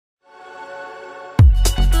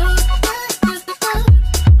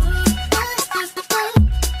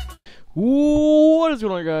What is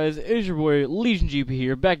going on, guys? It is your boy Legion GP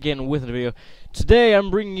here, back again with a video. Today I'm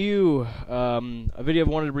bringing you a video I've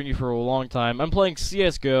wanted to bring you for a long time. I'm playing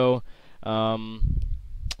CSGO. I'm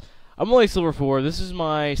only Silver 4. This is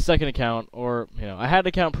my second account, or I had an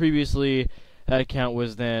account previously. That account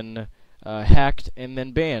was then hacked and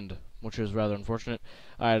then banned, which was rather unfortunate.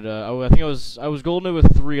 I think I was golden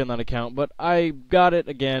with 3 on that account, but I got it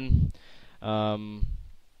again.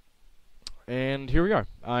 And here we are.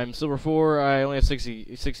 I'm Silver 4. I only have 6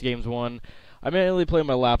 games won. I mainly play on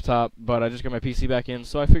my laptop, but I just got my PC back in,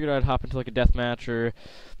 so I figured I'd hop into like a deathmatch or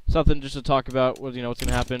something just to talk about what what's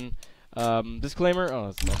gonna happen. Disclaimer. Oh,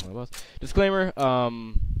 that's not my boss. Disclaimer.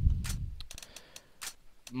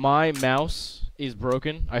 My mouse is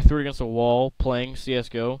broken. I threw it against a wall playing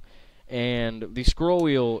CS:GO, and the scroll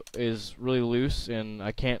wheel is really loose, and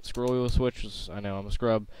I can't scroll wheel switch. I know I'm a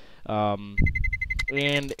scrub.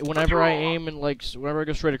 And whenever I aim and whenever I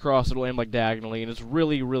go straight across, it'll aim like diagonally, and it's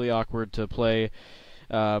really, really awkward to play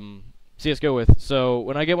CS:GO with. So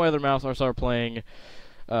when I get my other mouse, I'll start playing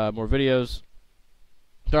more videos.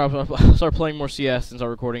 I'll start playing more CS and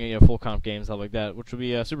start recording full comp games, stuff like that, which will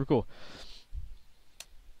be super cool.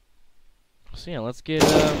 So yeah, let's get.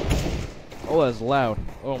 Oh, that's loud.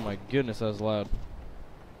 Oh my goodness, that's loud.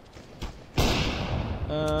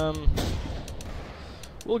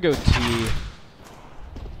 We'll go T.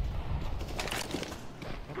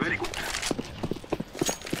 Very good.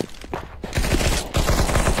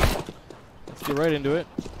 Let's get right into it.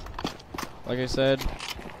 Like I said,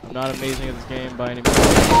 I'm not amazing at this game by any means.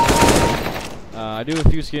 I do have a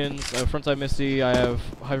few skins. I have Frontside Misty. I have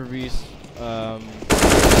Hyper Beast.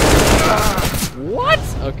 What?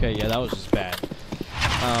 Okay, yeah, that was just bad.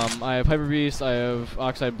 I have Hyper Beast. I have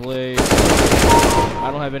Oxide Blade. I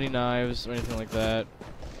don't have any knives or anything like that.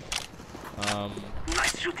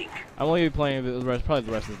 Nice shooting. I'm only playing probably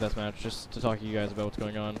the rest of the deathmatch just to talk to you guys about what's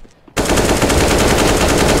going on. I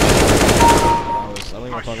don't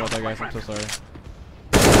even want to talk about that, guys. I'm so sorry.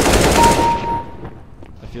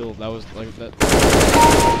 I feel that was like that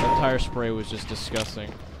entire spray was just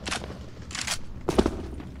disgusting.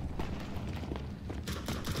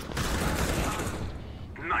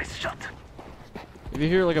 Nice shot. If you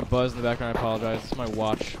hear like a buzz in the background, I apologize. It's my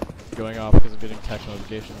watch going off because I'm getting text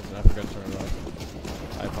notifications and I forgot to turn it off.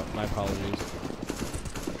 My apologies.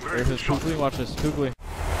 There's this Kukli. Watch this. Kukli.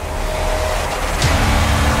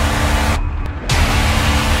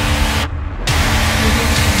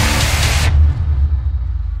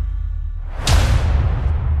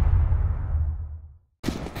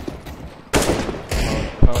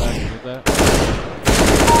 If I would actually do that.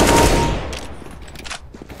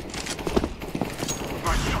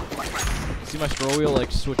 See my scroll wheel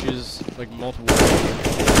like switches like multiple ways.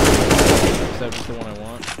 Is that just the one I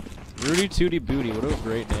want? Rudy Tooty Booty, what a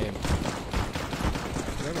great name.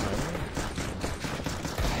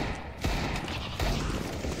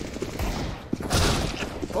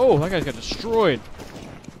 Oh, that guy got destroyed.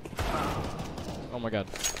 Oh my god.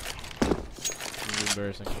 This is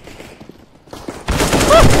embarrassing.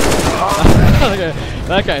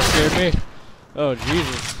 That guy scared me. Oh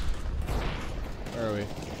Jesus. Where are we?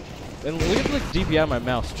 And look at the DPI on my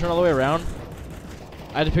mouse. Turn all the way around.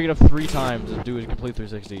 I had to pick it up 3 times and do a complete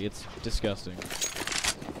 360. It's disgusting.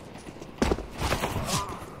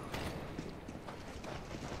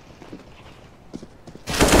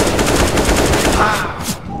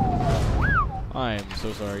 I am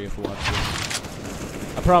so sorry if you watch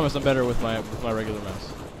this. I promise I'm better with my regular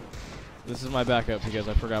mouse. This is my backup because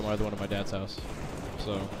I forgot my other one at my dad's house.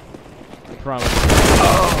 So I promise.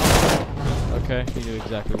 Okay, he knew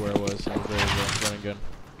exactly where it was. He was ready to go. Running gun.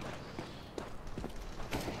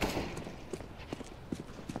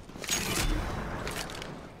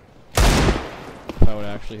 If I would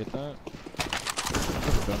actually hit that.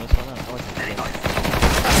 Bonus, why not?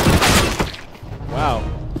 Wow.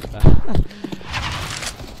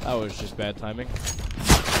 That was just bad timing.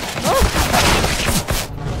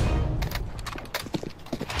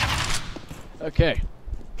 Okay.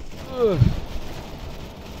 Ugh.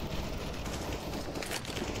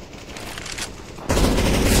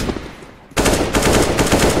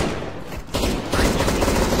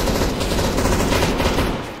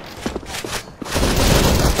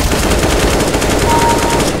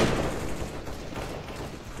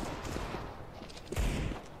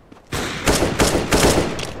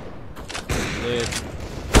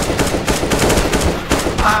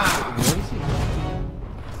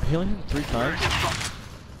 He only hit him 3 times?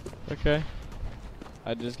 Okay.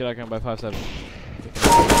 I just get outgunned by 5-7.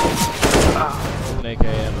 With an AK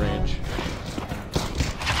at range.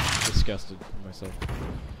 Disgusted with myself.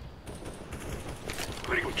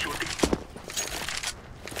 Very good shooting.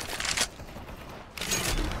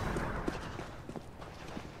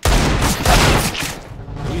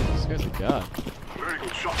 guy's a god. Very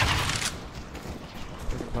good shot.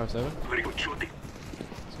 5.7. Very good shooting.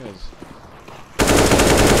 This guy's.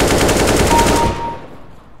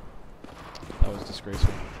 That was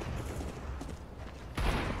disgraceful.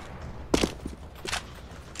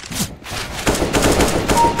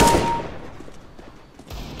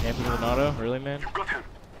 Camping with an auto? Really, man? You got him.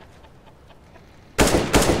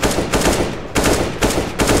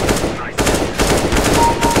 Nice.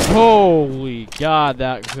 Holy God,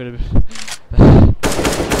 that could have been.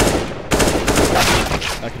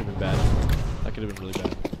 That could have been bad. That could have been really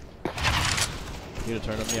bad. If you'd have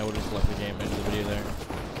turned up me, I would have just left the game, ended the video there.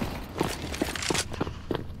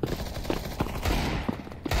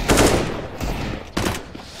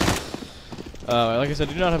 Like I said,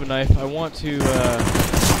 I do not have a knife. I want to get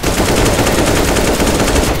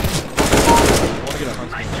a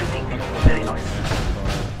huntsman.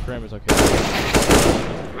 Frame is okay.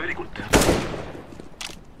 Very good.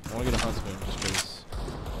 I want to get a huntsman just because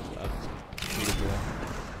that's beautiful.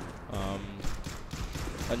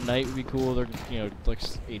 A knight would be cool. They're, you know, like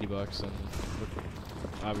 $80, and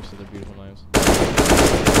obviously they're beautiful knives.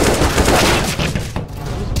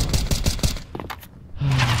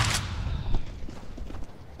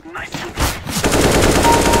 Nice shooting.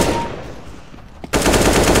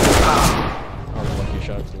 Oh, the lucky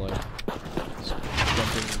shot of the life. Just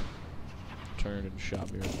jumping, turned, and shot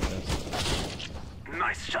me right in the chest.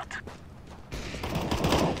 Nice shot.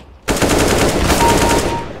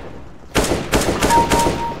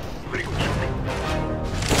 Very good shooting.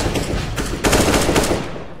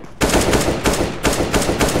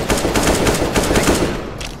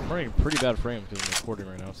 I'm running pretty bad frames because I'm recording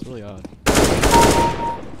right now. It's really odd.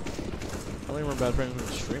 How many more bad frames when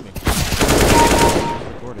I'm streaming? Just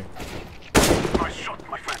recording. Nice shot,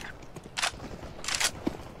 my friend.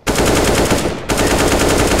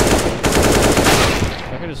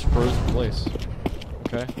 That guy just froze in place.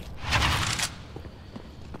 Okay.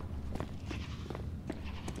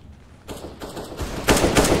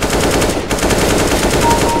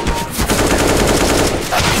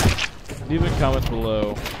 Leave in comments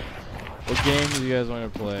below what games you guys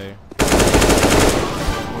want to play.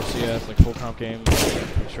 More CS, like full comp games,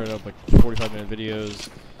 like straight up like 45-minute videos.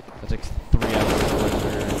 That takes 3 hours to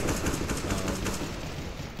render.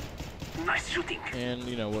 Nice shooting. And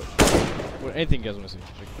you know what anything you guys want to see,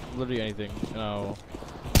 like literally anything. And I'll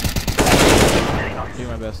Very nice. do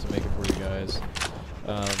my best to make it for you guys.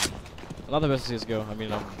 I'm not the best at CSGO. I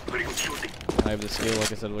mean, Very good shooting. I have the skill,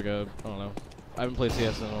 like I said, like I don't know. I haven't played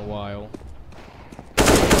CS in a while.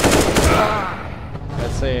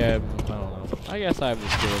 I'd say I don't know. I guess I have the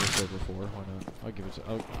skill of the server before. Why not? I'll give it to.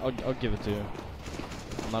 I'll give it to you.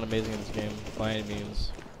 I'm not amazing in this game by any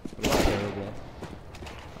means, but I'm not terrible.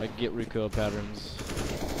 I get recoil patterns,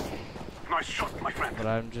 Nice shot, my friend. but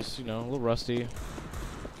I'm just, you know, a little rusty.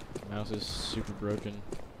 My mouse is super broken.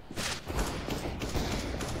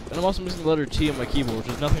 And I'm also missing the letter T on my keyboard, which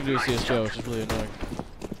has nothing to do with CSGO, which is really annoying.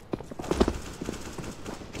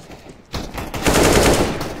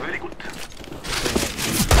 Very good.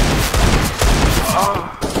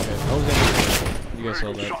 Okay, I was aiming. You guys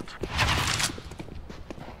saw Very good that. shot.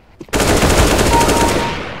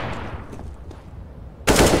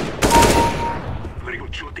 Very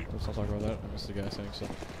good shooting. Let's not talk about that. I missed the guy saying so.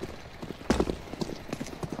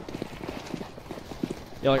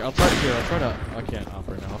 Yeah, like I'll try to. I can't op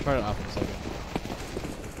right now. I'll try to op in a second.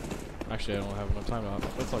 Actually, I don't have enough time to op.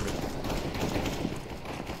 That's all good.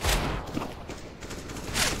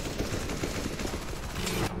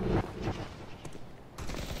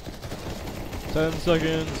 Ten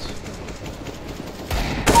seconds.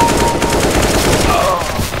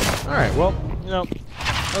 Alright, well, you know,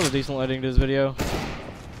 that was a decent editing to this video.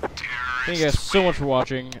 Thank you guys so much for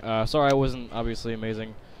watching. Sorry I wasn't obviously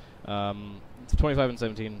amazing. 25 and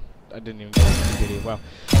 17. I didn't even get into the video. Wow.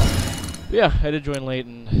 But yeah, I did join late,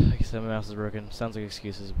 and like I said, my mouse is broken. Sounds like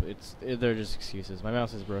excuses, but they're just excuses. My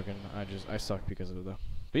mouse is broken. I suck because of it though.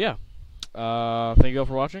 But yeah, thank you all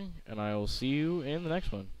for watching, and I will see you in the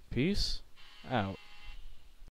next one. Peace out.